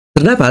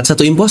Terdapat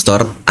satu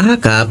impostor,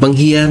 aka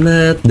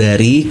pengkhianat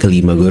dari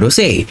kelima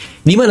Gorosei.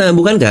 Dimana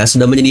bukankah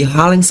sudah menjadi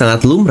hal yang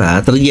sangat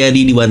lumrah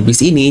terjadi di One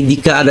Piece ini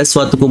jika ada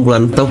suatu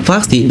kumpulan top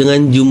faksi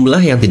dengan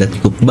jumlah yang tidak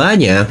cukup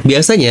banyak,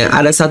 biasanya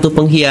ada satu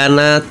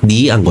pengkhianat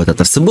di anggota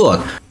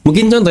tersebut.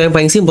 Mungkin contoh yang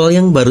paling simpel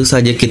yang baru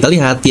saja kita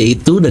lihat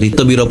yaitu dari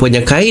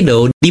Tobiropo-nya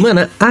Kaido, di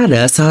mana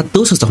ada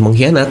satu sosok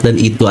pengkhianat dan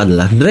itu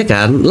adalah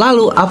Dragon.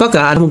 Lalu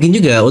apakah ada mungkin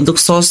juga untuk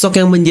sosok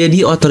yang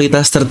menjadi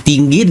otoritas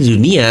tertinggi di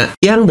dunia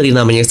yang dari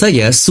namanya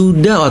saja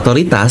sudah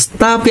otoritas,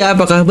 tapi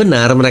apakah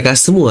benar mereka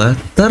semua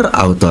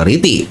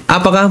terautoriti?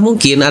 Apakah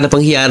mungkin ada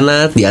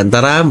pengkhianat di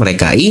antara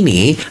mereka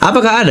ini?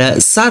 Apakah ada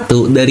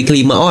satu dari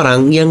kelima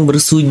orang yang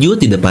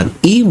bersujud di depan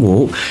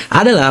Imu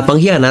adalah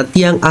pengkhianat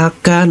yang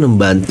akan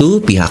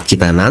membantu pihak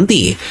kita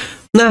nanti?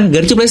 Nah,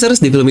 Garcuplasers,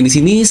 di film ini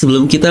sini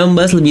sebelum kita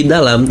membahas lebih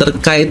dalam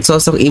terkait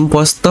sosok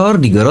impostor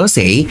di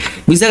Gorosei,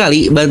 bisa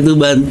kali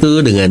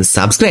bantu-bantu dengan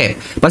subscribe.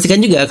 Pastikan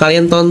juga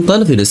kalian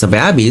tonton video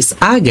sampai habis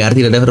agar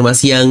tidak ada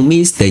informasi yang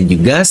miss dan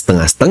juga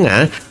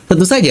setengah-setengah.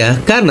 Tentu saja,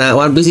 karena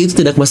One Piece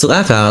itu tidak masuk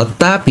akal,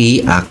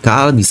 tapi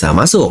akal bisa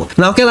masuk.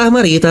 Nah, oke lah,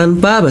 mari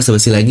tanpa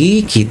basa-basi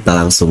lagi,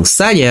 kita langsung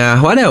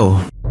saja.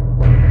 Wadaw!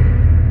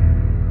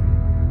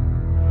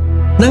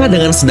 Nah,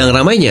 dengan sedang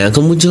ramainya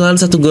kemunculan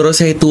satu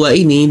Gorosei tua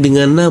ini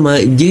dengan nama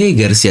J.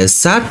 Garcia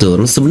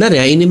Saturn,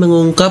 sebenarnya ini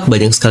mengungkap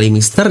banyak sekali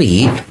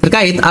misteri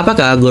terkait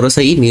apakah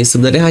Gorosei ini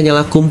sebenarnya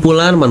hanyalah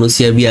kumpulan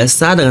manusia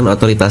biasa dengan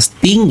otoritas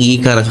tinggi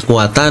karena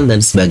kekuatan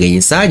dan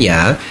sebagainya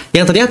saja,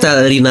 yang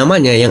ternyata dari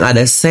namanya yang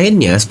ada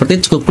sign-nya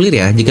seperti cukup clear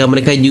ya jika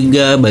mereka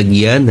juga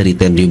bagian dari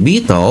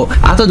Tenryubito,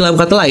 atau dalam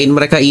kata lain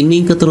mereka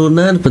ini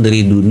keturunan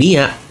pendiri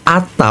dunia,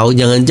 atau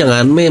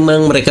jangan-jangan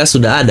memang mereka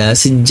sudah ada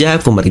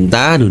sejak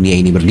pemerintah dunia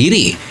ini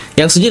berdiri.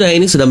 Yang sejujurnya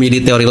ini sudah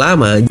menjadi teori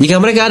lama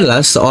jika mereka adalah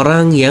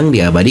seorang yang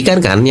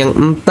diabadikan kan, yang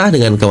entah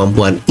dengan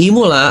kemampuan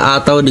Imula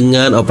atau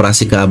dengan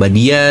operasi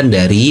keabadian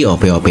dari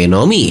OP-OP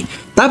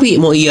Nomi. Tapi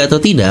mau iya atau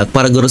tidak,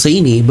 para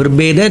Gorosei ini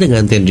berbeda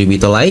dengan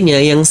Tenryubito lainnya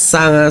yang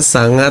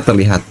sangat-sangat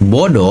terlihat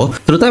bodoh,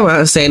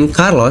 terutama Saint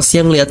Carlos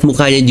yang lihat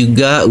mukanya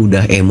juga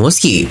udah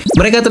emosi.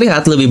 Mereka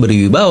terlihat lebih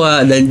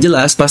berwibawa dan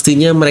jelas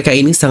pastinya mereka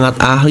ini sangat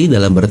ahli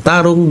dalam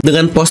bertarung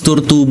dengan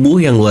postur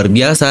tubuh yang luar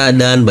biasa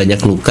dan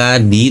banyak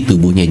luka di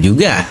tubuhnya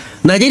juga.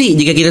 Nah, jadi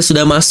jika kita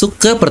sudah masuk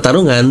ke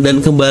pertarungan dan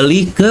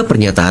kembali ke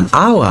pernyataan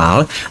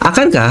awal,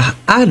 akankah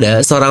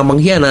ada seorang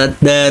pengkhianat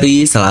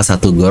dari salah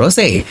satu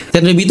Gorosei?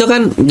 Tenryubito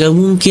kan gak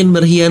mungkin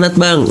berkhianat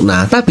bang.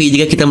 Nah, tapi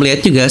jika kita melihat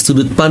juga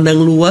sudut pandang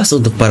luas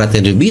untuk para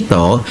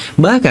Tenryubito,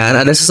 bahkan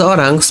ada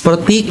seseorang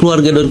seperti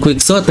keluarga Don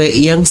Quixote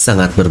yang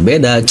sangat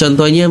berbeda.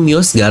 Contohnya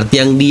Myosgard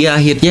yang dia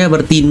akhirnya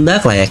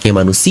bertindak layaknya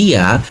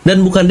manusia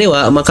dan bukan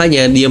dewa,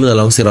 makanya dia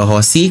menolong si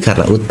Rohoshi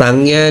karena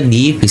utangnya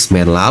di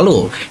Fishman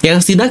lalu.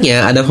 Yang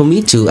setidaknya ada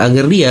pemicu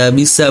agar dia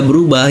bisa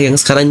berubah, yang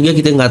sekarang juga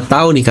kita nggak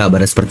tahu nih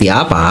kabarnya seperti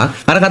apa,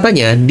 karena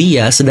katanya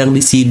dia sedang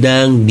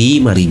disidang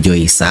di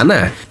Marijoy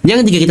sana.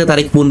 Yang jika kita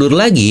tarik mundur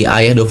lagi,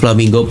 ayah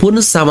Doflamingo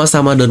pun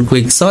sama-sama Don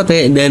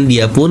Quixote dan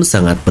dia pun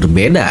sangat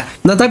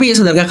berbeda. Nah, tapi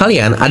saudarkah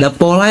kalian, ada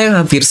pola yang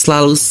hampir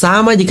selalu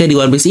sama jika di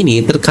One Piece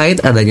ini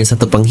terkait adanya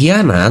satu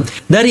pengkhianat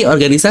dari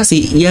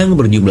organisasi yang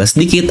berjumlah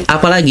sedikit,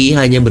 apalagi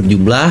hanya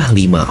berjumlah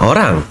 5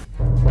 orang.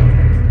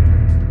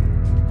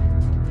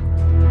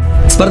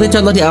 Seperti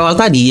contoh di awal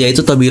tadi, yaitu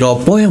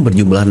Tobiropo yang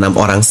berjumlah 6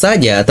 orang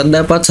saja,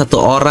 terdapat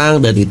satu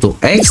orang dan itu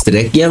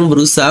X-Drake yang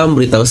berusaha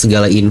memberitahu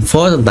segala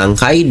info tentang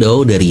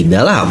Kaido dari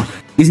dalam.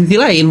 Di sisi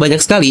lain,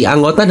 banyak sekali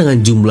anggota dengan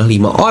jumlah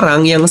 5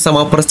 orang yang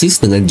sama persis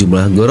dengan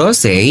jumlah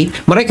Gorosei.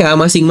 Mereka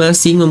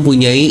masing-masing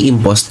mempunyai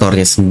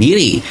impostornya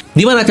sendiri.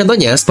 Dimana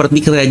contohnya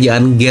seperti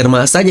kerajaan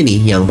Germa saja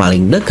nih yang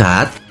paling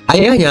dekat.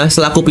 Ayahnya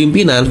selaku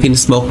pimpinan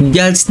Vinsmoke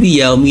Judge,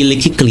 dia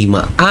memiliki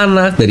kelima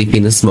anak dari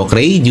Vinsmoke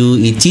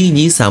Reiju,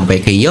 Ichiji, sampai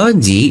ke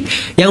Yonji.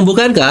 Yang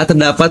bukankah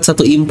terdapat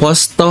satu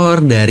impostor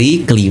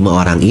dari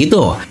kelima orang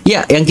itu?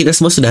 Ya, yang kita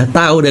semua sudah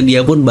tahu dan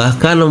dia pun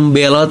bahkan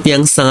membelot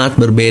yang sangat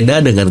berbeda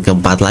dengan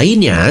keempat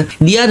lainnya.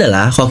 Dia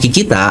adalah hoki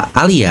kita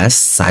alias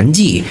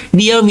Sanji.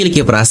 Dia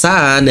memiliki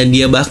perasaan dan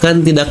dia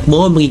bahkan tidak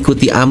mau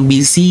mengikuti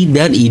ambisi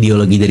dan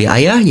ideologi dari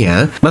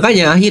ayahnya.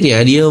 Makanya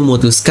akhirnya dia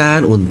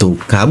memutuskan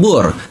untuk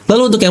kabur.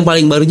 Lalu untuk yang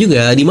paling baru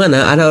juga, di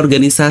mana ada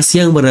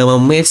organisasi yang bernama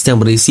Match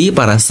yang berisi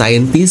para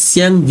saintis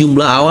yang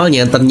jumlah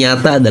awalnya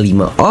ternyata ada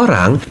 5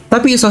 orang,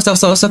 tapi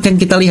sosok-sosok yang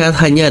kita lihat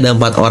hanya ada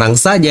 4 orang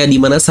saja, di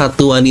mana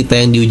satu wanita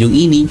yang di ujung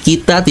ini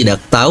kita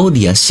tidak tahu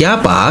dia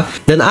siapa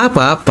dan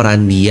apa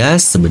peran dia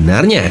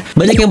sebenarnya.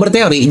 Banyak yang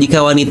berteori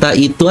jika wanita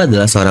itu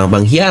adalah seorang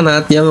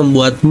pengkhianat yang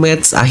membuat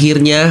Match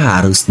akhirnya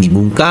harus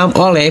dibungkam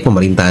oleh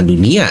pemerintahan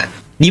dunia.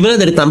 Di mana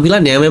dari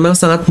tampilannya memang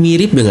sangat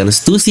mirip dengan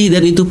Stussy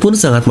dan itu pun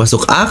sangat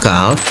masuk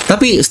akal.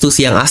 Tapi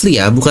Stussy yang asli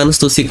ya, bukan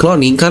Stussy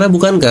cloning, karena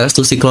bukankah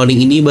Stussy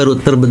cloning ini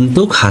baru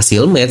terbentuk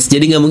hasil match,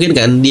 jadi nggak mungkin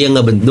kan dia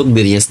ngebentuk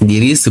dirinya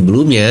sendiri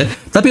sebelumnya.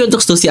 Tapi untuk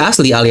Stussy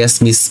asli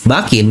alias Miss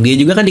Bakin, dia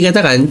juga kan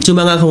dikatakan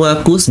cuma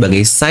ngaku-ngaku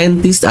sebagai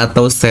scientist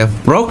atau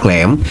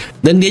self-proclaim,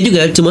 dan dia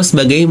juga cuma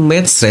sebagai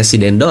match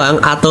resident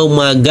doang atau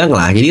magang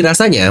lah. Jadi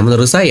rasanya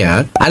menurut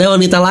saya ada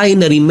wanita lain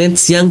dari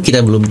match yang kita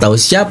belum tahu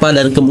siapa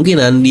dan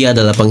kemungkinan dia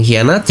adalah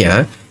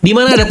pengkhianatnya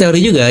Dimana ada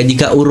teori juga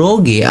jika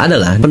Uroge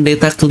adalah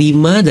pendeta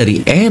kelima dari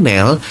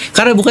Enel,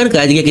 karena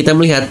bukankah jika kita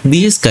melihat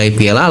di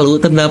Skypiea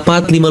lalu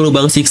terdapat 5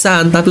 lubang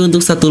siksaan, tapi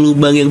untuk satu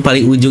lubang yang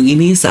paling ujung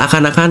ini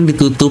seakan-akan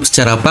ditutup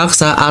secara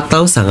paksa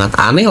atau sangat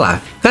aneh lah.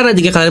 Karena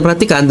jika kalian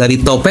perhatikan dari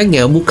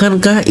topengnya,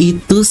 bukankah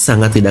itu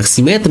sangat tidak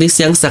simetris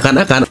yang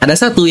seakan-akan ada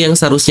satu yang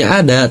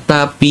seharusnya ada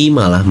tapi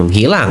malah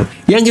menghilang.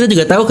 Yang kita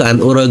juga tahu kan,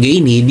 Uroge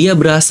ini dia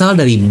berasal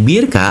dari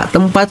Birka,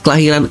 tempat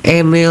kelahiran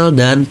Enel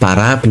dan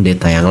para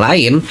pendeta yang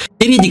lain.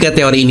 Jadi jika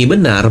teori ini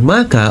benar,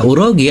 maka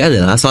Uroge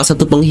adalah salah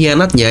satu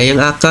pengkhianatnya yang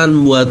akan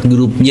membuat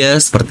grupnya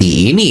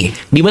seperti ini.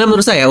 Dimana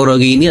menurut saya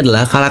Uroge ini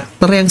adalah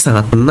karakter yang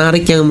sangat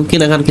menarik yang mungkin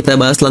akan kita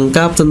bahas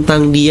lengkap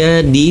tentang dia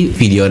di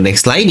video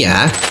next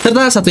lainnya.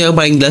 Serta satu yang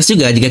paling jelas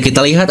juga jika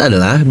kita lihat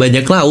adalah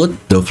bajak laut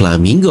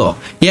Doflamingo.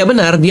 Ya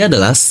benar, dia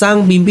adalah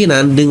sang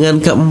pimpinan dengan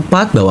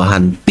keempat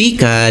bawahan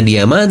Pika,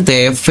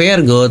 Diamante,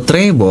 Virgo,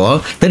 Treble.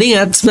 Dan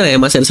ingat, sebenarnya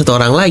masih ada satu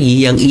orang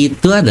lagi yang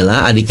itu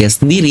adalah adiknya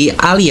sendiri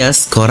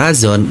alias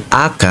Corazon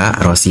aka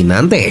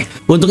Rocinante.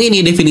 Untuk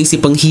ini definisi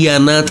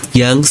pengkhianat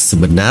yang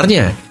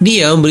sebenarnya.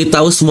 Dia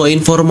memberitahu semua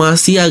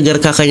informasi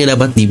agar kakaknya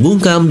dapat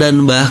dibungkam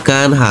dan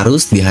bahkan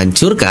harus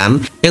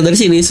dihancurkan. Yang dari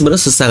sini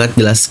sebenarnya sangat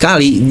jelas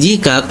sekali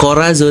jika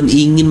Corazon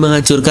ingin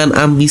menghancurkan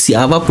ambisi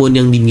apapun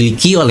yang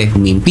dimiliki oleh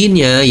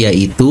pemimpinnya,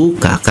 yaitu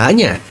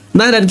kakaknya.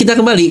 Nah, dan kita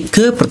kembali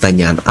ke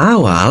pertanyaan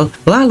awal.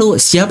 Lalu,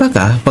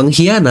 siapakah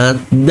pengkhianat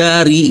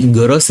dari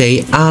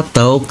Gorosei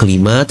atau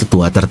kelima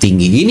tetua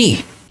tertinggi ini?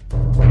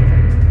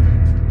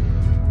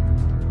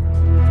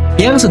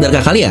 Yang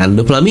saudarkah kalian,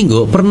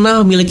 Doflamingo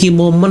pernah memiliki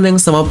momen yang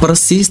sama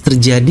persis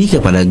terjadi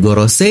kepada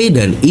Gorosei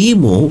dan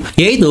Imu,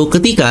 yaitu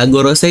ketika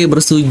Gorosei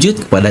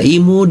bersujud kepada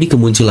Imu di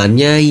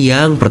kemunculannya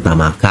yang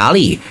pertama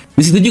kali.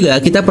 Di situ juga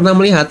kita pernah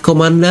melihat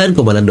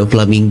komandan-komandan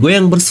Doflamingo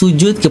yang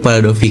bersujud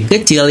kepada Dovi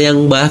kecil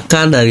yang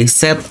bahkan dari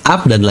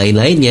setup dan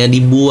lain-lainnya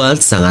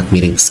dibuat sangat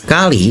mirip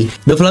sekali.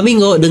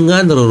 Doflamingo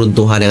dengan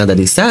reruntuhan yang ada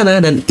di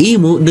sana dan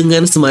Imu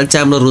dengan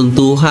semacam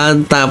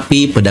reruntuhan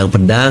tapi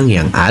pedang-pedang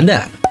yang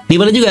ada.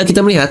 Dimana juga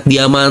kita melihat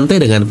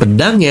Diamante dengan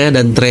pedangnya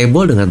dan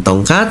Treble dengan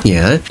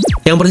tongkatnya,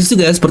 yang persis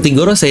juga seperti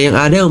Gorosei yang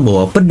ada yang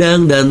membawa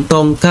pedang dan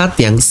tongkat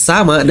yang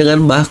sama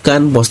dengan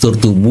bahkan postur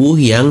tubuh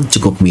yang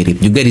cukup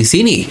mirip juga di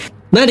sini.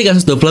 Nah, di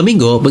kasus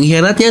Doflamingo,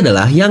 pengkhianatnya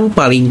adalah yang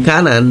paling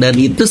kanan dan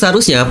itu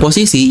seharusnya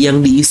posisi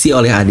yang diisi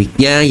oleh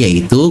adiknya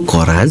yaitu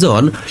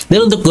Corazon.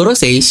 Dan untuk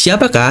Gorosei,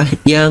 siapakah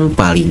yang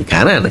paling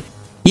kanan?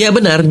 Ya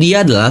benar,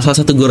 dia adalah salah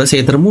satu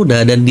Gorosei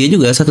termuda dan dia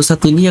juga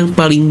satu-satunya yang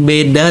paling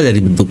beda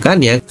dari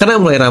bentukannya karena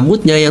mulai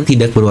rambutnya yang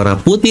tidak berwarna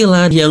putih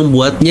lah yang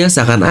buatnya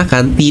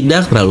seakan-akan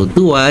tidak terlalu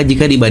tua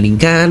jika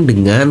dibandingkan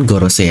dengan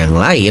Gorosei yang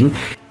lain.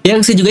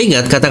 Yang saya juga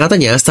ingat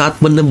kata-katanya saat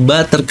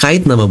mendebat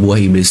terkait nama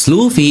buah iblis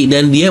Luffy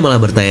dan dia malah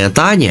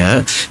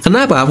bertanya-tanya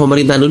kenapa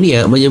pemerintah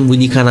dunia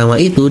menyembunyikan nama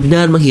itu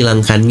dan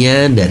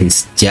menghilangkannya dari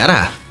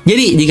sejarah.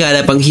 Jadi jika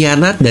ada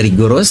pengkhianat dari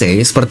Gorosei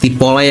seperti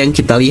Pola yang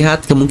kita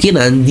lihat,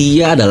 kemungkinan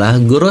dia adalah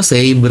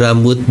Gorosei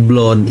berambut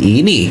blond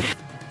ini.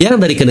 Yang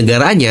dari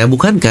kenegaraannya,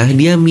 bukankah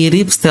dia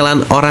mirip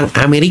setelan orang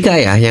Amerika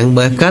ya, yang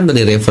bahkan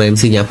dari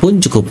referensinya pun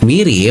cukup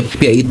mirip,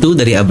 yaitu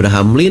dari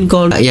Abraham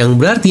Lincoln, yang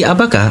berarti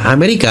apakah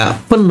Amerika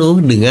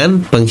penuh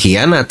dengan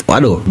pengkhianat?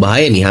 Waduh,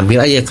 bahaya nih,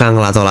 hampir aja Kang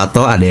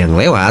Lato-Lato ada yang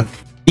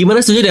lewat.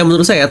 Gimana setuju ya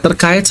menurut saya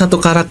terkait satu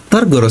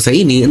karakter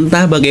Gorosei ini?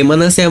 Entah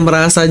bagaimana saya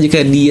merasa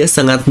jika dia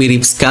sangat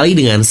mirip sekali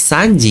dengan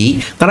Sanji.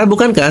 Karena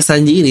bukankah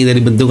Sanji ini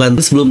dari bentukan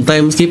sebelum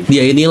time skip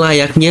dia ini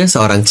layaknya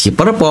seorang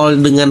Ciperpol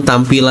dengan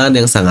tampilan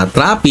yang sangat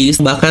rapi.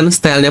 Bahkan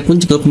stylenya pun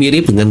cukup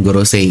mirip dengan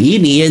Gorosei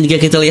ini. Yang jika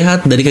kita lihat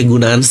dari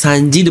kegunaan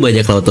Sanji di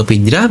bajak laut topi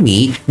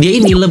jerami, dia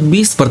ini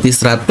lebih seperti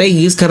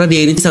strategis karena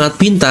dia ini sangat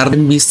pintar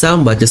dan bisa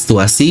membaca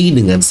situasi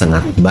dengan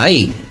sangat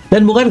baik.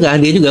 Dan bukankah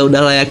dia juga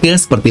udah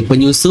layaknya seperti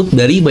penyusup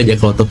dari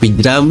bajak laut topi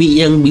jerami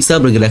yang bisa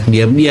bergerak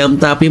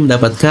diam-diam tapi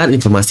mendapatkan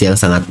informasi yang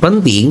sangat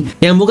penting,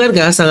 yang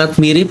bukankah sangat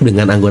mirip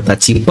dengan anggota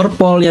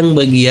Ciperpol yang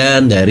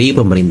bagian dari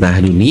pemerintah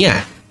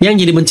dunia.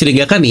 Yang jadi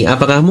mencurigakan nih,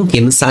 apakah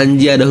mungkin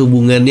Sanji ada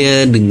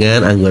hubungannya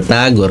dengan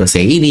anggota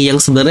Gorosei ini yang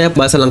sebenarnya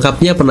bahasan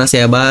lengkapnya pernah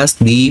saya bahas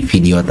di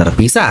video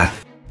terpisah.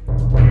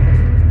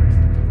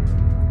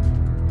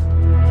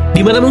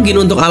 Dimana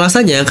mungkin untuk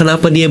alasannya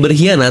kenapa dia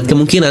berkhianat,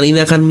 kemungkinan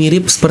ini akan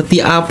mirip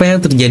seperti apa yang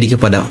terjadi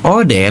kepada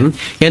Oden,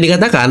 yang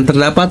dikatakan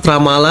terdapat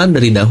ramalan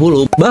dari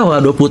dahulu bahwa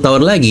 20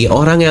 tahun lagi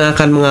orang yang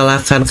akan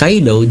mengalahkan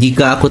Kaido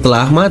jika aku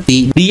telah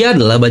mati, dia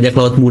adalah bajak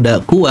laut muda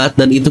kuat,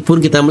 dan itu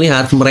pun kita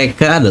melihat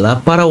mereka adalah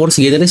para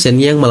Worst Generation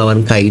yang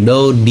melawan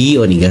Kaido di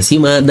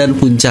Onigashima dan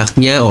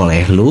puncaknya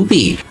oleh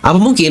Luffy. Apa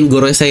mungkin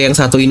Gorosei yang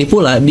satu ini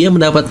pula dia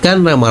mendapatkan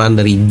ramalan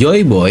dari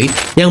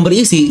JOYBOY yang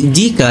berisi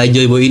jika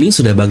JOYBOY ini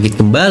sudah bangkit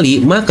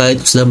kembali, maka apakah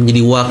itu sudah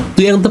menjadi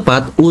waktu yang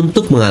tepat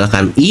untuk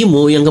mengalahkan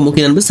Imu, yang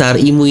kemungkinan besar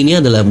Imu ini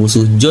adalah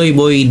musuh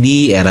JOYBOY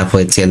di era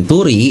Void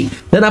Century.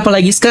 Dan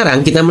apalagi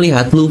sekarang kita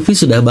melihat Luffy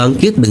sudah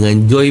bangkit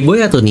dengan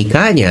JOYBOY atau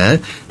nikahnya.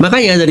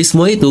 Makanya dari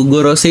semua itu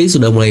Gorosei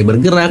sudah mulai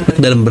bergerak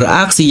dan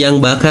beraksi, yang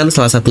bahkan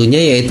salah satunya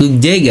yaitu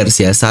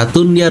Garcia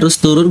Saturn dia harus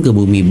turun ke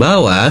bumi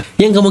bawah,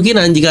 yang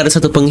kemungkinan jika ada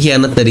satu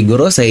pengkhianat dari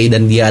Gorosei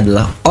dan dia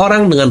adalah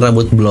orang dengan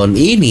rambut blond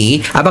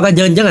ini, apakah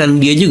jangan-jangan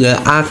dia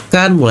juga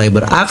akan mulai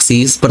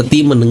beraksi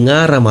seperti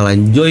mendengar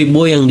ramalan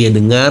JOYBOY yang dia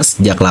dengar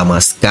sejak lama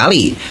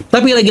sekali.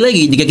 Tapi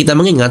lagi-lagi jika kita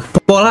mengingat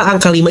pola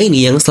angka 5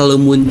 ini yang selalu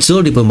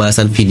muncul di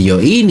pembahasan video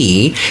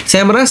ini,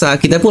 saya merasa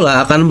kita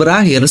pula akan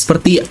berakhir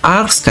seperti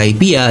arc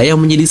Skypiea yang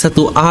menjadi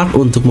satu arc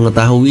untuk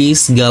mengetahui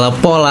segala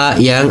pola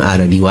yang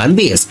ada di One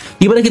Piece.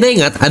 Dimana kita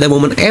ingat ada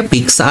momen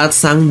epic saat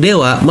sang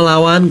dewa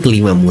melawan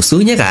kelima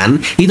musuhnya kan?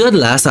 Itu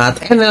adalah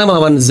saat Enel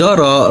melawan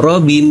Zoro,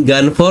 Robin,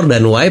 Gunfor,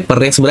 dan Viper,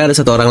 yang sebenarnya ada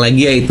satu orang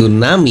lagi yaitu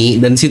Nami,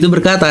 dan situ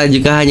berkata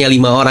jika hanya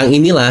 5 orang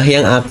inilah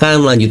yang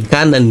akan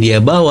melanjutkan dan dia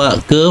bawa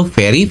ke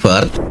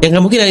Fairyford, yang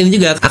kemungkinan ini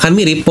juga akan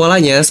mirip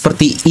polanya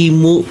seperti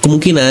Imu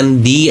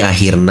kemungkinan di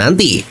akhir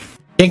nanti.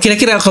 Yang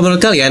kira-kira kalau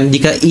menurut kalian,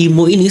 jika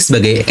Imu ini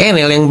sebagai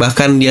Enel yang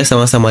bahkan dia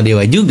sama-sama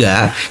dewa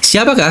juga,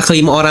 siapakah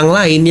kelima orang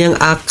lain yang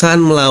akan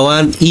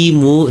melawan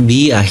Imu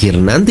di akhir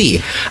nanti?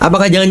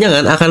 Apakah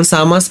jangan-jangan akan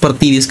sama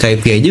seperti di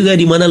Skypiea juga,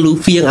 di mana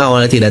Luffy yang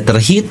awalnya tidak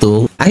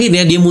terhitung,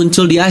 akhirnya dia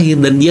muncul di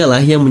akhir dan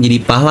dialah yang menjadi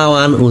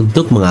pahlawan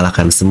untuk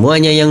mengalahkan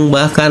semuanya, yang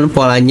bahkan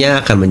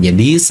polanya akan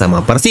menjadi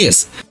sama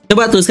persis.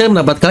 Coba tuliskan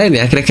pendapat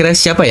kalian ya, kira-kira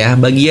siapa ya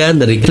bagian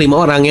dari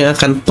kelima orang yang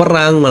akan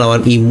perang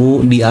melawan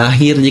Imu di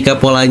akhir jika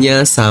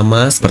polanya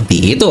sama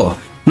seperti itu.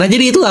 Nah,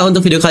 jadi itulah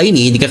untuk video kali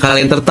ini. Jika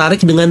kalian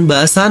tertarik dengan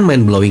bahasan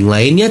mind-blowing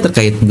lainnya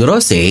terkait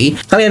Gorosei,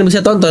 kalian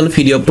bisa tonton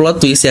video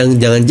plot twist yang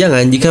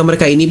jangan-jangan jika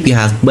mereka ini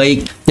pihak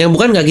baik. Yang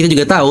bukan nggak kita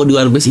juga tahu di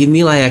One Piece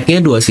ini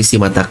layaknya dua sisi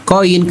mata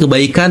koin,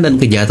 kebaikan dan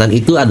kejahatan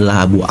itu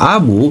adalah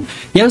abu-abu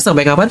yang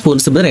sampai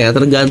kapanpun sebenarnya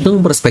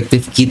tergantung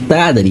perspektif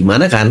kita ada di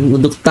mana kan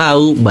untuk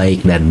tahu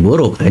baik dan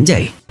buruk,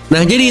 anjay.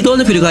 Nah, jadi itu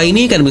untuk video kali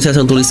ini. Kalian bisa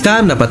langsung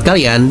tuliskan pendapat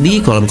kalian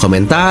di kolom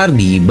komentar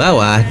di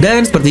bawah.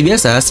 Dan seperti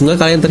biasa,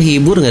 semoga kalian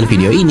terhibur dengan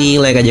video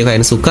ini. Like aja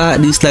kalian suka,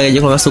 dislike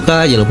aja kalau nggak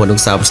suka. Jangan lupa untuk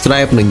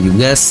subscribe dan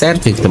juga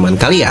share ke teman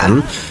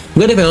kalian.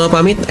 Gue Devil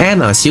pamit, and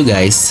I'll see you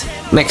guys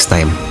next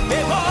time.